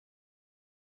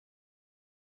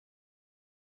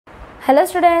Hello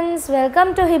students,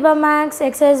 welcome to Hiba Max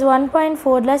exercise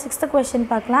 1.4 la 6th question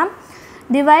பார்க்கலாம்.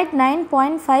 Divide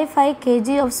 9.55 kg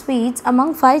of sweets among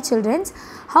 5 children.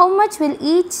 How much will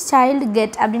each child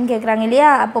get அப்படினு கேக்குறாங்க இல்லையா?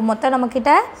 அப்போ மொத்தம்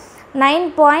நம்மக்கிட்ட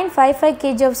 9.55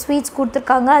 kg of sweets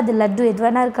கொடுத்திருக்காங்க. அது லட்டு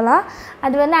எதுவேனா இருக்கலாம்.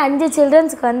 அது வந்து 5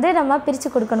 childrensக்கு வந்து நம்ம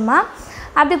பிரிச்சு கொடுக்கணுமா?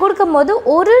 அப்படி கொடுக்கும்போது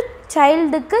ஒரு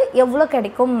சைல்டுக்கு எவ்வளவு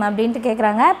கிடைக்கும் அப்படினு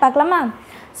கேக்குறாங்க. பார்க்கலாமா?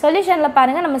 சொல்யூஷன்ல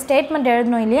பாருங்க நம்ம ஸ்டேட்மென்ட்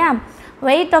எழுதணும் இல்லையா?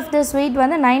 Weight of the sweet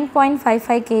வந்து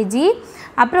 9.55 kg.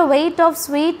 அப்புறம் weight of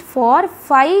sweet for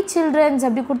 5 children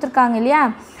அப்படி கொடுத்துருக்காங்க இல்லையா?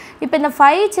 இப்போ இந்த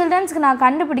 5 childrensக்கு நான்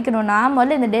கண்டுபிடிக்கணும்னா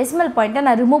முதல்ல இந்த டெசிமல் பாயிண்ட்டை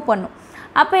நான் ரிமூவ் பண்ணணும்.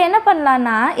 அப்போ என்ன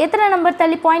பண்ணலான்னா எத்தனை நம்பர்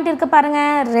தள்ளி பாயிண்ட் இருக்கு பாருங்க,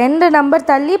 2 நம்பர்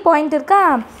தள்ளி பாயிண்ட் இருக்கா?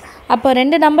 அப்போ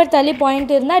 2 நம்பர் தள்ளி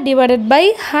பாயிண்ட் இருந்தால் divided by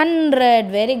 100.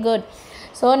 Very good.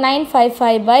 So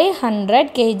 955 by 100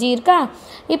 kg இருக்கா?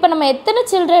 இப்போ நம்ம எத்தனை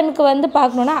சில்ட்ரனுக்கு வந்து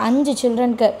பார்க்கணுன்னா 5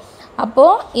 சில்ட்ரனுக்கு.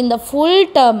 அப்போது இந்த ஃபுல்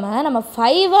டேர்மை நம்ம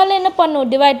 5ஆல் என்ன பண்ணும்,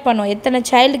 டிவைட் பண்ணும். எத்தனை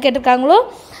சைல்டு கேட்டிருக்காங்களோ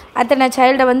அத்தனை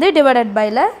சைல்டை வந்து டிவைடட்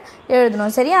பையில்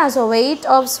எழுதணும். சரியா? So weight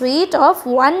of sweet of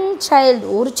 1 child,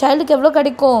 ஒரு சைல்டுக்கு எவ்வளோ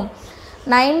கிடைக்கும்?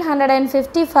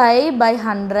 955 by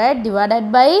 100 divided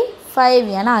by 5.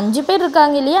 ஏன்னா 5 பேர்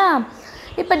இருக்காங்க இல்லையா?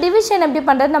 இப்போ டிவிஷன் எப்படி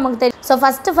பண்ணுறது நமக்கு தெரியும். ஸோ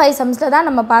ஃபஸ்ட்டு 5 சம்ஸில் தான்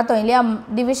நம்ம பார்த்தோம் இல்லையா?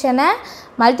 டிவிஷனை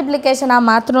மல்டிப்ளிகேஷனாக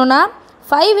மாற்றணுன்னா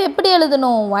 5 எப்படி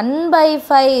எழுதணும்?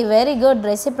 1/5. Very good.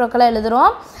 ரெசிப்ரோக்கலாக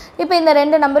எழுதுகிறோம். இப்போ இந்த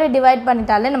 2 நம்பரையும் டிவைட்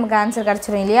பண்ணிட்டாலே நமக்கு ஆன்சர்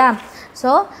கிடச்சிரும் இல்லையா? ஸோ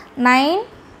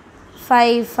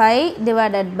 955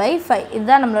 divided by 5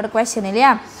 இதுதான் நம்மளோட கொஸ்டின்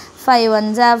இல்லையா? 5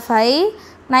 1s are 5,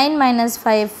 9 minus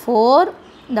 5 4.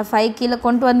 இந்த 5 கீழே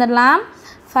கொண்டு வந்துடலாம்.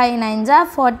 5 9s are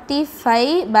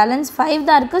 45. பேலன்ஸ் 5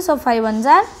 தான் இருக்குது. So 5 1s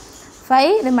are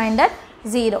 5, reminder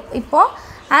 0. இப்போது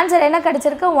ஆன்சர் என்ன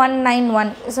கிடச்சிருக்கு? 191.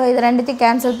 ஸோ இது ரெண்டுத்தையும்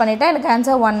கேன்சல் பண்ணிவிட்டேன். எனக்கு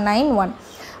ஆன்சர் 191.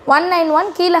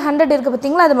 191 கீழே 100 இருக்குது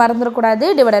பார்த்தீங்களா? அது மறந்துடக்கூடாது.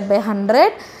 Divided by 100.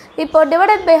 இப்போது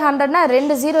டிவைடட் பை 100னா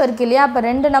 2 0 இருக்குது இல்லையா? அப்போ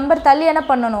 2 நம்பர் தள்ளி என்ன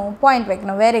பண்ணணும்? பாயிண்ட்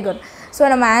வைக்கணும். Very good. ஸோ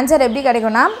நம்ம ஆன்சர் எப்படி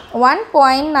கிடைக்கும்னா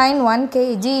 1.91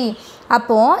 kg.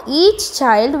 அப்போது each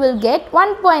child will get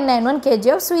 1.91 kg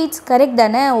of sweets. Correct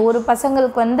தானே? ஒரு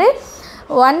பசங்களுக்கு வந்து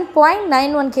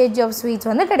 1.91 kg ஆஃப்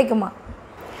ஸ்வீட்ஸ் வந்து கிடைக்குமா?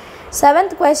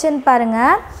 7th question பாருங்க.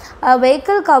 A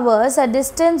vehicle covers a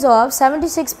distance of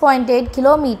 76.8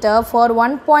 km for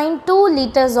 1.2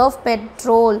 liters of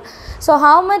petrol. So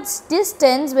how much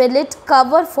distance will it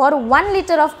cover for 1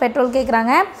 liter of petrol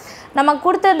கேட்குறாங்க. நம்ம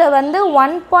கொடுத்தது வந்து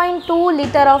 1.2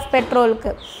 liter of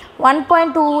பெட்ரோலுக்கு.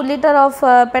 1.2 liter of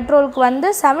பெட்ரோலுக்கு வந்து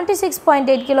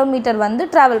 76.8 km வந்து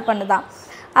ட்ராவல் பண்ணுதான்.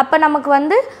 அப்போ நமக்கு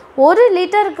வந்து 1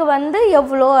 லிட்டருக்கு வந்து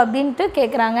எவ்வளோ அப்படின்ட்டு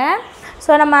கேட்குறாங்க.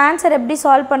 ஸோ நம்ம ஆன்சர் எப்படி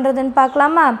சால்வ் பண்ணுறதுன்னு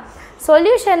பார்க்கலாமா?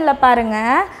 சொல்யூஷனில்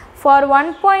பாருங்கள். For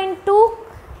 1.2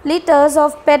 liters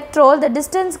of petrol the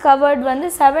distance covert வந்து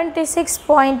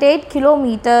 76.8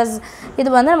 kilometers. இது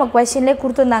வந்து நம்ம கொஸ்டின்லேயே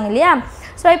கொடுத்துருந்தாங்க இல்லையா?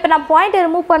 ஸோ இப்போ நான் பாயிண்ட்டை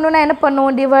ரிமூவ் பண்ணணுன்னா என்ன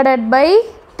பண்ணுவோம்? Divided by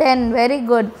 10. Very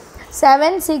good.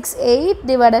 768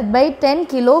 divided by 10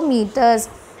 kilometers.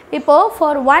 இப்போது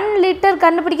ஃபார் 1 லிட்டர்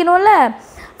கண்டுபிடிக்கணும்ல?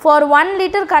 ஃபார் 1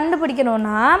 லிட்டர்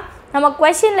கண்டுபிடிக்கணும்னா நம்ம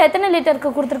கொஸ்டினில் எத்தனை லிட்டருக்கு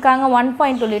கொடுத்துருக்காங்க?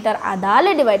 1.2 லிட்டர். அதால்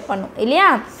டிவைட் பண்ணும் இல்லையா?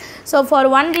 So for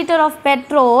 1 litre of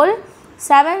petrol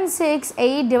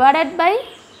 768 divided by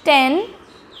 10,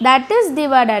 that is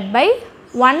divided by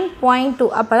 1.2.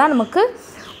 அப்போ தான் நமக்கு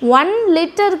 1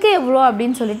 லிட்டருக்கு எவ்வளோ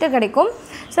அப்படின்னு சொல்லிட்டு கிடைக்கும்.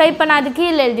 ஸோ இப்போ நான் அது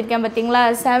கீழே எழுதியிருக்கேன் பார்த்தீங்களா?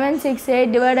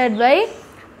 768 divided by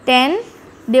 10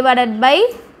 divided by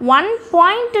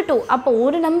 1.2. அப்போ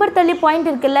ஒரு நம்பர் தள்ளி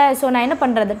பாயிண்ட் இருக்குல்ல? ஸோ நான் என்ன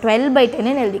பண்ணுறது?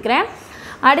 12/10 எழுதிக்கிறேன்.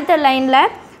 அடுத்த லைனில்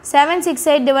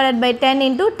 768 divided by 10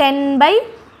 into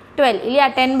 10/12 இல்லையா?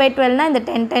 10/12னால் இந்த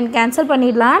 10 கேன்சல்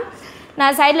பண்ணிடலாம்.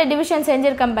 நான் சைடில் டிவிஷன்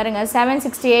செஞ்சுருக்கேன் பாருங்கள்.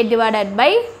 768 divided by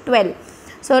 12.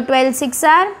 So 12 6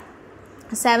 are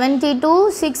 72.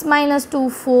 6 minus 2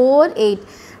 4 8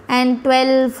 and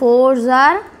 12 4s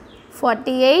are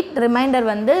 48. Reminder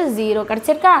வந்து 0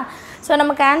 கிடச்சிருக்கா? ஸோ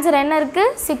நமக்கு ஆன்சர் என்ன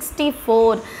இருக்குது?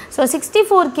 64. ஸோ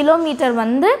 64 கிலோமீட்டர்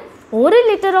வந்து 1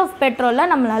 லிட்டர் ஆஃப் பெட்ரோலில்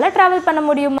நம்மளால் ட்ராவல் பண்ண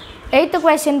முடியும். 8th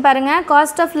question பாருங்கள்.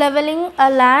 Cost of levelling a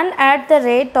land at the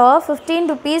rate of 15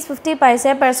 rupees 50 paise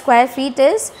per square feet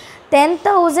is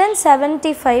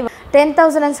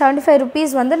 10,075 rupees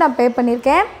வந்து நான் பே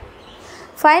பண்ணியிருக்கேன்.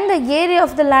 Find the area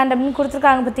of the land அப்படின்னு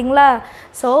கொடுத்துருக்காங்க பார்த்தீங்களா?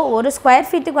 ஸோ ஒரு ஸ்கொயர்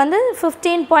ஃபீட்டுக்கு வந்து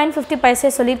 15.50 paise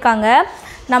சொல்லியிருக்காங்க.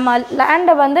 நம்ம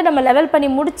லேண்டை வந்து நம்ம லெவல் பண்ணி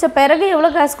முடித்த பிறகு எவ்வளோ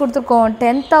காசு கொடுத்துருக்கோம்?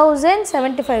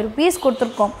 10,075 rupees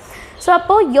கொடுத்துருக்கோம். ஸோ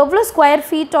அப்போது எவ்வளோ ஸ்கொயர்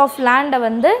ஃபீட் ஆஃப் லேண்டை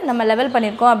வந்து நம்ம லெவல்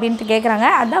பண்ணியிருக்கோம் அப்படின்ட்டு கேட்குறாங்க.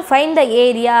 அதுதான் ஃபைண்ட் த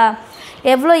ஏரியா.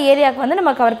 எவ்வளோ ஏரியாவுக்கு வந்து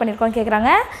நம்ம கவர் பண்ணியிருக்கோம்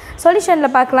கேட்குறாங்க.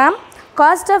 சொல்யூஷனில் பார்க்கலாம்.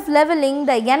 Cost of levelling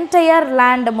the entire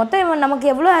land மொத்தம் நமக்கு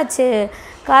எவ்வளோ ஆச்சு?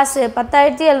 காசு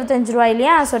 10,075 ரூபா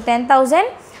இல்லையா? ஸோ 10,000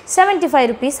 75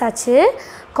 rupees ஆச்சு.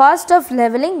 Cost of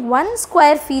leveling 1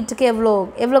 square feet க்கு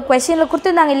எவ்வளோ கொஸ்டினில்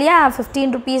கொடுத்துருந்தாங்க இல்லையா 15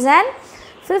 rupees and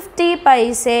 50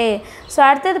 paise. ஸோ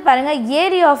அடுத்தது பாருங்கள்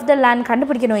ஏரியா ஆஃப் த லேண்ட்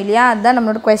கண்டுபிடிக்கணும் இல்லையா, அதுதான்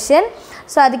நம்மளோட கொஸ்டின்.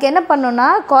 ஸோ அதுக்கு என்ன பண்ணணும்னா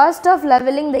cost of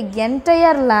levelling the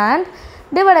entire land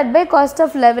divided by cost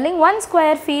of levelling 1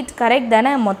 square feet. Correct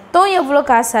தானே? மொத்தம் எவ்வளோ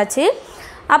காசு ஆச்சு,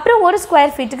 அப்புறம் ஒரு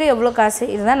ஸ்கொயர் ஃபீட்டுக்கு எவ்வளோ காசு,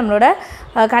 இதுதான் நம்மளோட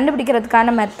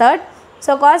கண்டுபிடிக்கிறதுக்கான மெத்தட்.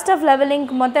 ஸோ காஸ்ட் ஆஃப்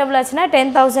லெவலிங்க்கு மொத்தம் எவ்வளோ ஆச்சுன்னா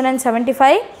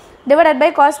 10,075 divided by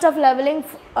cost of levelling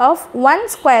of 1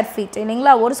 square feet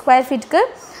இல்லைங்களா, ஒரு ஸ்கொயர் ஃபீட்டுக்கு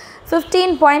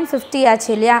 15.50 ஆச்சு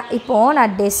இல்லையா. இப்போது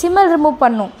நான் டெசிமல் ரிமூவ்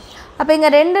பண்ணும். அப்போ இங்கே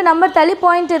 2 நம்பர் தள்ளி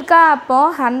பாயிண்ட் இருக்கா,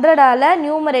 அப்போது 100ஆல்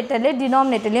நியூமரேட்டர்லேயும்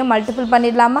டினாமினேட்டர்லேயும் மல்டிபிள்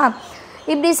பண்ணிடலாமா.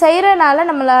 இப்படி செய்கிறனால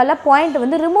நம்மளால் பாயிண்ட்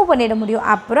வந்து ரிமூவ் பண்ணிட முடியும்.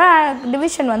 அப்புறம்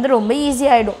டிவிஷன் வந்து ரொம்ப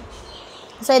ஈஸியாகிடும்.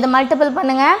 ஸோ இதை மல்டிபிள்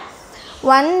பண்ணுங்கள்.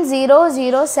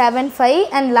 10075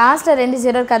 அண்ட் லாஸ்ட்டில் 2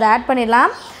 0 இருக்குது, அதை ஆட்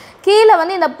பண்ணிடலாம். கீழே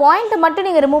வந்து இந்த பாயிண்ட்டை மட்டும்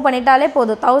நீங்கள் ரிமூவ் பண்ணிட்டாலே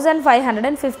போதும்,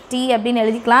 1550 அப்படின்னு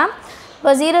எழுதிக்கலாம்.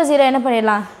 இப்போ 0 என்ன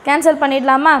பண்ணிடலாம், கேன்சல்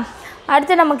பண்ணிடலாமா.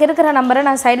 அடுத்து நமக்கு இருக்கிற நம்பரை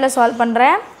நான் சைடில் சால்வ்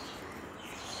பண்ணுறேன்.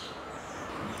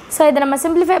 ஸோ இதை நம்ம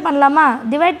சிம்பிளிஃபை பண்ணலாமா,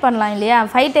 டிவைட் பண்ணலாம் இல்லையா.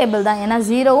 5 டேபிள் தான், ஏன்னா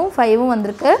 0வும் 5வும்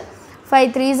வந்திருக்கு. 5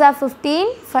 3s are 15,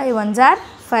 5 1s are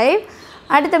 5.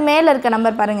 அடுத்து மேலே இருக்க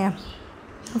நம்பர் பாருங்கள்,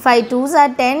 5 2s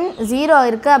are 10, 0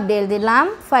 இருக்குது அப்படி எழுதிடலாம்.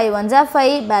 5 1s are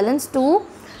 5, பேலன்ஸ் 2,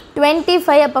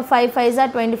 25. அப்போ 5 5s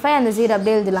are 25, அந்த 0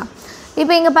 அப்படியே எழுதிடலாம்.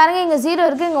 இப்போ இங்கே பாருங்கள், இங்கே 0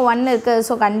 இருக்குது, இங்கே 1 இருக்குது.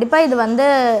 ஸோ கண்டிப்பாக இது வந்து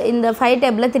இந்த 5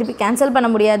 டேபிளில் திருப்பி கேன்சல் பண்ண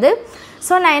முடியாது.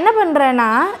 ஸோ நான் என்ன பண்ணுறேன்னா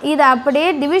இதை அப்படியே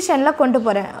டிவிஷனில் கொண்டு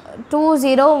போகிறேன்.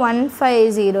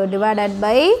 20150 டிவைடட்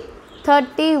பை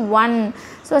 31.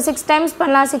 ஸோ 6 டைம்ஸ்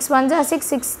பண்ணலாம். 6 1s are 6,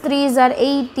 6 3s are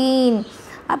 18.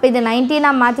 அப்போ இது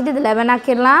 19 மாற்றிட்டு இது 11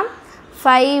 ஆக்கிடலாம்.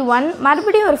 5 1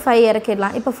 மறுபடியும் ஒரு 5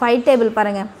 இறக்கிடலாம். இப்போ 5 டேபிள்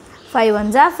பாருங்கள், 5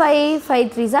 1s are 5, 5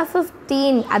 3s are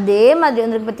 15. அதே மாதிரி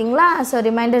வந்துருக்கு பார்த்தீங்களா. ஸோ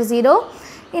ரிமைண்டர் 0,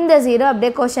 இந்த 0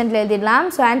 அப்படியே கோஷன்ட்டில் எழுதிடலாம்.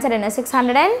 ஸோ ஆன்சர் என்ன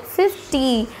 650.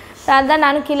 அதுதான்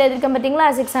நானும் கீழே எழுதிருக்கேன் பார்த்தீங்களா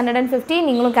 650.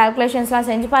 நீங்களும் கேல்குலேஷன்ஸ்லாம்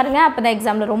செஞ்சு பாருங்கள், அப்போ தான்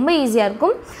எக்ஸாமில் ரொம்ப ஈஸியாக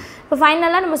இருக்கும். இப்போ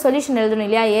ஃபைனலாக நம்ம சொல்யூஷன் எழுதணும்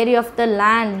இல்லையா. Area of the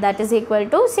land that is equal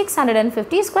to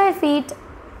 650 square feet.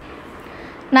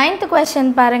 9th question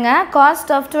பாருங்கள்.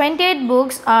 Cost of 28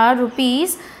 books are rupees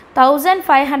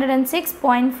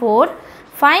 1506.4.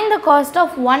 Find the cost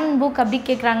of 1 book அப்படி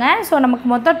கேட்குறாங்க. ஸோ நமக்கு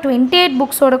மொத்தம் 28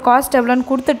 புக்ஸோட காஸ்ட் எவ்வளோன்னு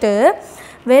கொடுத்துட்டு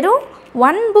வெறும்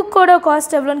 1 புக்கோட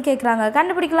காஸ்ட் எவ்வளோன்னு கேட்குறாங்க.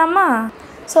 கண்டுபிடிக்கலாமா.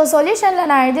 ஸோ சொல்யூஷனில்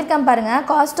நான் எழுதியிருக்கேன் பாருங்கள்.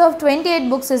 Cost of 28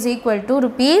 books is equal to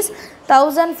rupees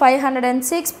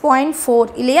 1506.4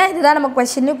 இல்லையா. இதுதான் நம்ம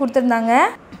கொஸ்டின்லேயும் கொடுத்துருந்தாங்க.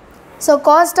 ஸோ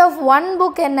காஸ்ட் ஆஃப் 1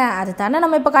 book என்ன, அது தானே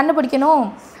நம்ம இப்போ கண்டுபிடிக்கணும்.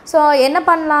 ஸோ என்ன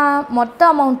பண்ணலாம், மொத்த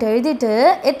அமௌண்ட் எழுதிட்டு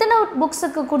எத்தனை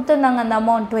புக்ஸுக்கு கொடுத்துருந்தாங்க அந்த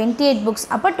அமௌண்ட் 28 books,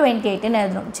 அப்போ 28ன்னு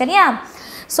எழுதணும் சரியா.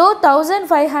 ஸோ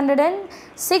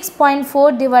 1506.4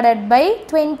 டிவைடட் பை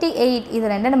 28, இது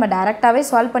ரெண்டும் நம்ம டேரெக்டாகவே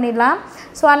சால்வ் பண்ணிடலாம்.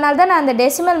 ஸோ அதனால தான் நான் அந்த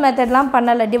டெசிமல் மெத்தட்லாம்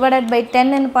பண்ணலை, டிவைடட் பை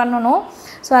 10ன்னு பண்ணணும்.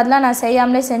 ஸோ அதெல்லாம் நான்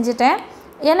செய்யாமலே செஞ்சுட்டேன்,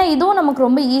 ஏன்னா இதுவும் நமக்கு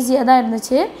ரொம்ப ஈஸியாக தான்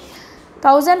இருந்துச்சு.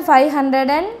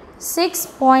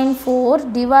 1506.4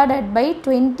 டிவைடட் பை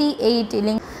 28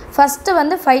 இல்லைங்க. ஃபஸ்ட்டு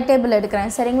வந்து 5 டேபிள்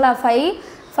எடுக்கிறேன் சரிங்களா.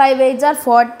 5 8s are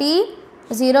 40,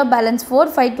 0 balance 4,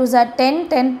 5 2s are 10,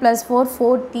 10 + 4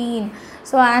 14.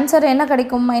 So answer என்ன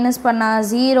கிடைக்கும், மைனஸ் பண்ணால்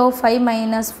 0, 5 -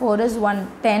 4 is 1,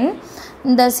 10.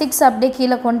 இந்த 6 அப்படியே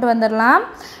கீழே கொண்டு வந்துடலாம்.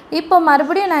 இப்போ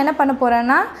மறுபடியும் நான் என்ன பண்ண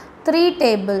போகிறேன்னா 3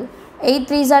 table, 8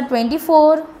 3s are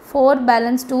 24, 4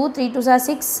 balance 2, 3 2s are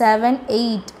 6, 7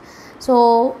 8. So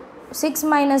 6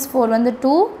 - 4 வந்து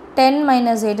 2, 10 -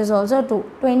 8 is also 2,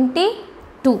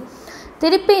 22.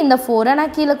 திருப்பி இந்த 4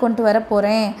 நான் கீழே கொண்டு வர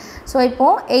போகிறேன். ஸோ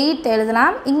இப்போது 8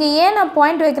 எழுதலாம். இங்கே ஏன் நான்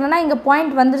பாயிண்ட் வைக்கிறேன்னா இங்கே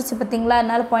பாயிண்ட் வந்துருச்சு பார்த்தீங்களா,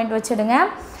 அதனால் பாயிண்ட் வச்சுடுங்க.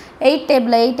 8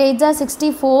 table, 8 8s are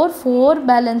 64, 4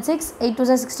 balance 6, 8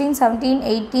 2s are 16, 17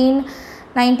 18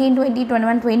 19 20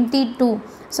 21 22.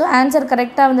 So answer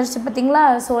கரெக்டாக வந்துருச்சு பார்த்தீங்களா.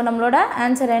 ஸோ நம்மளோட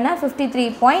ஆன்சர் என்ன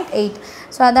 53.8.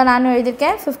 ஸோ அதான் நானும்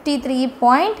எழுதியிருக்கேன்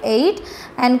 53.8.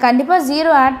 அண்ட் கண்டிப்பாக 0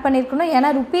 ஆட் பண்ணியிருக்கணும், ஏன்னா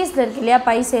ருப்பீஸில் இருக்கு இல்லையா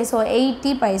பைசே. ஸோ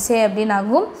 80 பைசே அப்படின்னு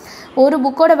ஆகும். ஒரு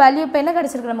புக்கோட வேல்யூ இப்போ என்ன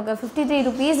கிடச்சிருக்கு நமக்கு 53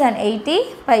 rupees and 80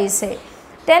 paise.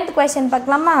 10th question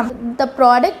பார்க்கலாமா. The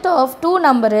product of 2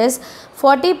 number is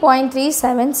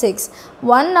 40.376.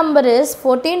 One number is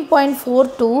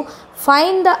 14.42.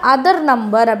 Find the other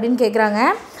number அப்படின்னு கேட்குறாங்க.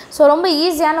 ஸோ ரொம்ப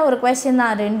ஈஸியான ஒரு கொஸ்டின்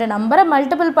தான். 2 நம்பரை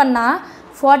மல்டிபிள் பண்ணால்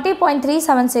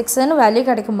 40.376ன்னு வேல்யூ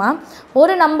கிடைக்குமா.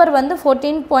 ஒரு நம்பர் வந்து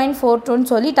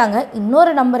 14.42ன்னு சொல்லிட்டாங்க.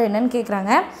 இன்னொரு நம்பர் என்னன்னு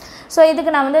கேட்குறாங்க. ஸோ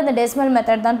இதுக்கு நான் வந்து இந்த டெசிமல்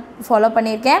மெத்தட் தான் ஃபாலோ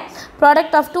பண்ணியிருக்கேன்.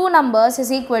 Product of 2 numbers is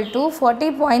equal to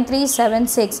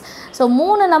 40.376. So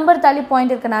 3 number தள்ளி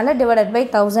பாயிண்ட் இருக்கனால டிவைடட் பை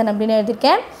 1000 அப்படின்னு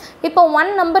எழுதியிருக்கேன். இப்போ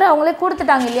 1 நம்பர் அவங்களே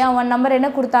கொடுத்துட்டாங்க இல்லையா. 1 நம்பர்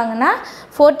என்ன கொடுத்தாங்கன்னா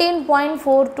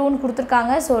 14.42ன்னு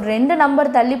கொடுத்துருக்காங்க. ஸோ 2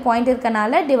 நம்பர் தள்ளி பாயிண்ட்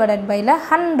இருக்கனால டிவைடட் பையில்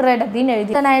 100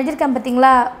 அப்படின்னு நான் எழுதியிருக்கேன்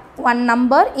பார்த்தீங்களா. 1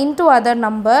 number into other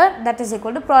number that is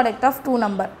equal to product of 2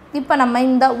 number. இப்போ நம்ம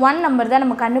இந்த 1 number தான்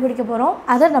நம்ம கண்டுபிடிக்க போகிறோம்.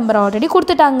 அதர் நம்பர் ஆல்ரெடி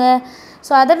கொடுத்துட்டாங்க.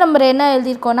 ஸோ அதர் நம்பர் என்ன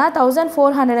எழுதியிருக்கோன்னா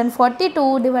 1442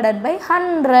 divided by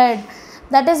 100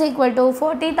 that is equal to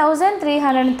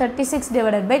 40,336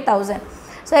 divided by 1000.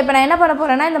 So இப்போ நான் என்ன பண்ண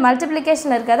போகிறேன்னா இந்த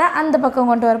மல்டிப்ளிகேஷனில் இருக்கிறத அந்த பக்கம்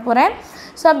கொண்டு வர போகிறேன்.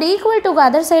 ஸோ அப்படி ஈக்குவல் டு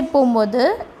அதர் சைட் போகும்போது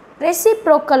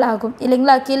ரெசிப்ரோக்கல் ஆகும்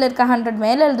இல்லைங்களா. கீழே இருக்க 100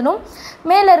 மேலே எழுதணும்,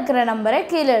 மேலே இருக்கிற நம்பரை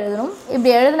கீழே எழுதணும். இப்படி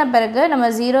எழுதின பிறகு நம்ம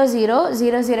 0 0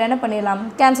 0 0 என்ன பண்ணிடலாம்,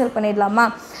 கேன்சல் பண்ணிடலாமா.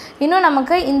 இன்னும்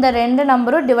நமக்கு இந்த 2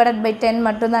 நம்பரும் டிவைடட் பை 10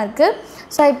 மட்டும்தான் இருக்குது.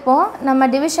 ஸோ இப்போது நம்ம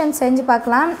டிவிஷன் செஞ்சு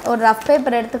பார்க்கலாம். ஒரு ரஃப்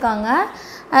பேப்பர் எடுத்துக்காங்க.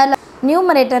 அதில்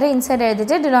நியூமரேட்டரை இன்சைட்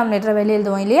எழுதிட்டு டினாமினேட்டரை வெளியே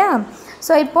எழுதுவோம் இல்லையா.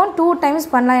 ஸோ இப்போ 2 times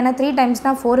பண்ணலாம். ஏன்னா 3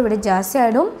 timesனால் 4 விட ஜாஸ்தி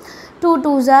ஆகிடும். 2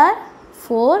 2s are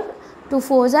 4, 2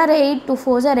 4s are 8, 2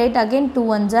 4s are 8, again 2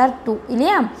 1s are 2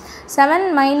 இல்லையா. 7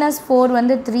 minus 4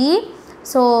 வந்து 3.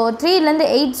 ஸோ 3லேருந்து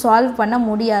 8 சால்வ் பண்ண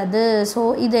முடியாது. ஸோ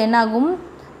இது என்னாகும்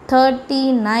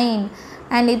 39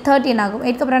 அண்ட் இது 13 ஆகும்.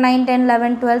 8க்கு அப்புறம் 9 10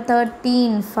 11 12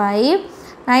 13 5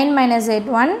 9 minus 8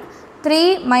 1 3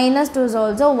 minus 2 is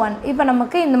also 1. இப்போ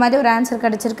நமக்கு இந்த மாதிரி ஒரு ஆன்சர்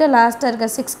கிடச்சிருக்கு. லாஸ்ட்டாக இருக்க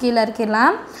 6 கீழே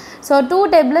இருக்கலாம். ஸோ 2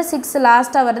 டேபிளில் 6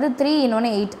 லாஸ்ட்டாக வருது 3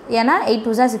 இன்னொன்று 8. ஏன்னா 8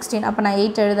 2s are 16. அப்போ நான்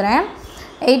 8 எழுதுகிறேன்.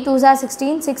 8 2s are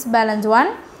 16, 6 balance 1,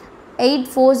 8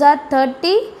 4s are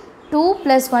 30, 2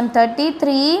 plus 1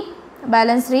 33,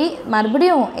 balance 3,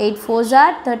 மறுபடியும் 8 4s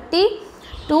are 30,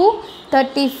 2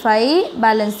 35,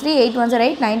 balance 3, 8 1s are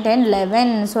 8, 9 10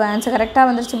 11. So answer கரெக்டாக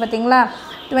வந்துருச்சு பார்த்தீங்களா.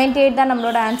 28 தான்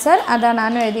நம்மளோட ஆன்சர். அதான்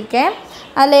நானும் எழுதியிருக்கேன்.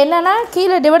 அதில் என்னென்னா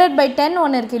கீழே டிவைடட் பை 10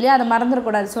 ஒன்று இருக்குது இல்லையா, அதை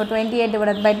மறந்துடக்கூடாது. So 28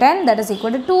 divided by 10 that is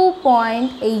equal to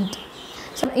 2.8.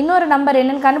 So இன்னொரு நம்பர்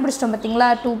என்னென்னு கண்டுபிடிச்சிட்டோம் பார்த்தீங்களா,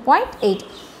 2.8.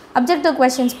 அப்ஜெக்டிவ்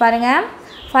கொஸ்டின்ஸ் பாருங்கள்.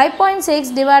 5.6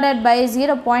 divided by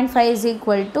 0.5 is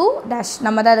equal to dash.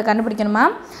 நம்ம தான் அதை கண்டுபிடிக்கணுமா.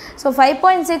 ஸோ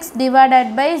 5.6 divided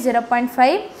by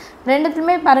 0.5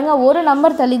 ரெண்டுத்துலையுமே பாருங்கள் ஒரு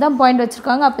நம்பர் தள்ளி தான் பாயிண்ட்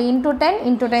வச்சுருக்காங்க. அப்போ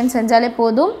into 10 செஞ்சாலே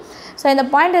போதும். ஸோ இந்த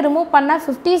பாயிண்ட்டை ரிமூவ் பண்ணால்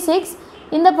 56,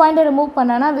 இந்த பாயிண்ட்டை ரிமூவ்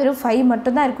பண்ணால் வெறும் 5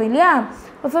 மட்டும்தான் இருக்கும் இல்லையா.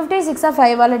 இப்போ 56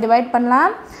 5ஆல் டிவைட்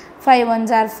பண்ணலாம். 5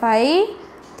 1s are 5,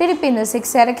 திருப்பி இந்த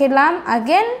 6 இறக்கிடலாம்.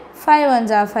 Again 5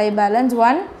 1s are 5, balance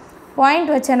 1, point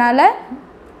வச்சனால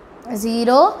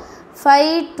 0,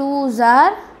 5 2s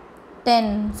are 10,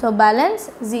 so balance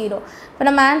 0. இப்போ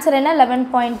நம்ம ஆன்சர் என்ன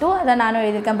 11.2. அதை நானும்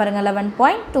எழுதியிருக்கேன் பாருங்கள்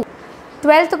 11.2.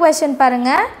 12th question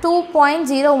பாருங்கள்.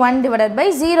 2.01 divided by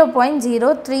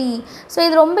 0.03. ஸோ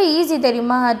இது ரொம்ப ஈஸி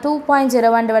தெரியுமா.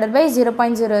 2.01 divided by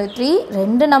 0.03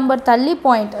 ரெண்டு நம்பர் தள்ளி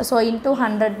point. So into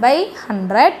 100 by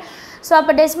 100. So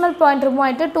அப்போ டெசிமல் பாயிண்ட் ரிமூவ்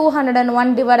ஆகிட்டு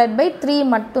 201 divided by 3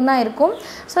 மட்டும்தான் இருக்கும்.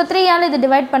 ஸோ 3ஆல் இது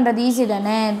டிவைட் பண்ணுறது ஈஸி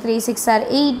தானே. 3 6 are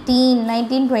 18,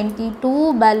 19 22,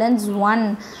 balance 1,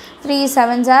 3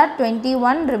 7s are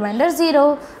 21, reminder 0.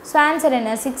 So answer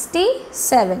என்ன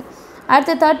 67.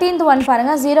 அடுத்து 13th ஒன்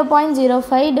பாருங்கள்.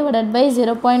 0.05 divided by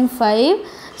 0.5.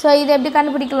 ஸோ இது எப்படி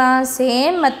கண்டுபிடிக்கலாம்,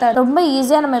 சேம் மெத்தட். ரொம்ப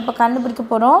ஈஸியாக நம்ம இப்போ கண்டுபிடிக்க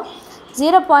போகிறோம்.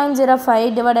 0.05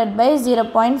 divided by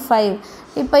 0.5.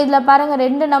 இப்போ இதில் பாருங்கள்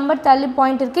ரெண்டு நம்பர் தள்ளி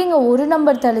பாயிண்ட் இருக்குது, இங்கே ஒரு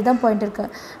நம்பர் தள்ளி தான் பாயிண்ட் இருக்குது.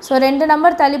 ஸோ ரெண்டு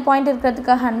நம்பர் தள்ளி பாயிண்ட்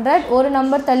இருக்கிறதுக்கு 100, ஒரு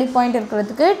நம்பர் தள்ளி பாயிண்ட்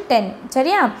இருக்கிறதுக்கு 10.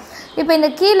 சரியா. இப்போ இந்த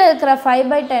கீழே இருக்கிற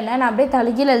 5/10 நான் அப்படியே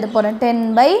தலைகீழ் எழுத போகிறேன்.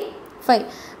 10/5,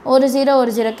 ஒரு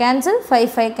 0 cancel,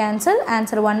 5 5 cancel,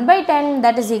 answer 1/10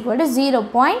 that is equal to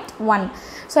 0.1.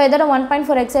 So இதோட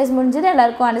 1.4 எக்ஸசைஸ் முடிஞ்சது.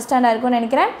 எல்லாருக்கும் அண்டர்ஸ்டாண்டாக இருக்கும்னு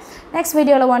நினைக்கிறேன். நெக்ஸ்ட்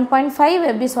வீடியோவில் 1.5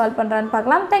 எப்படி சால்வ் பண்ணுறான்னு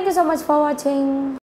பார்க்கலாம். தேங்க்யூ ஸோ மச் ஃபார் வாட்சிங்.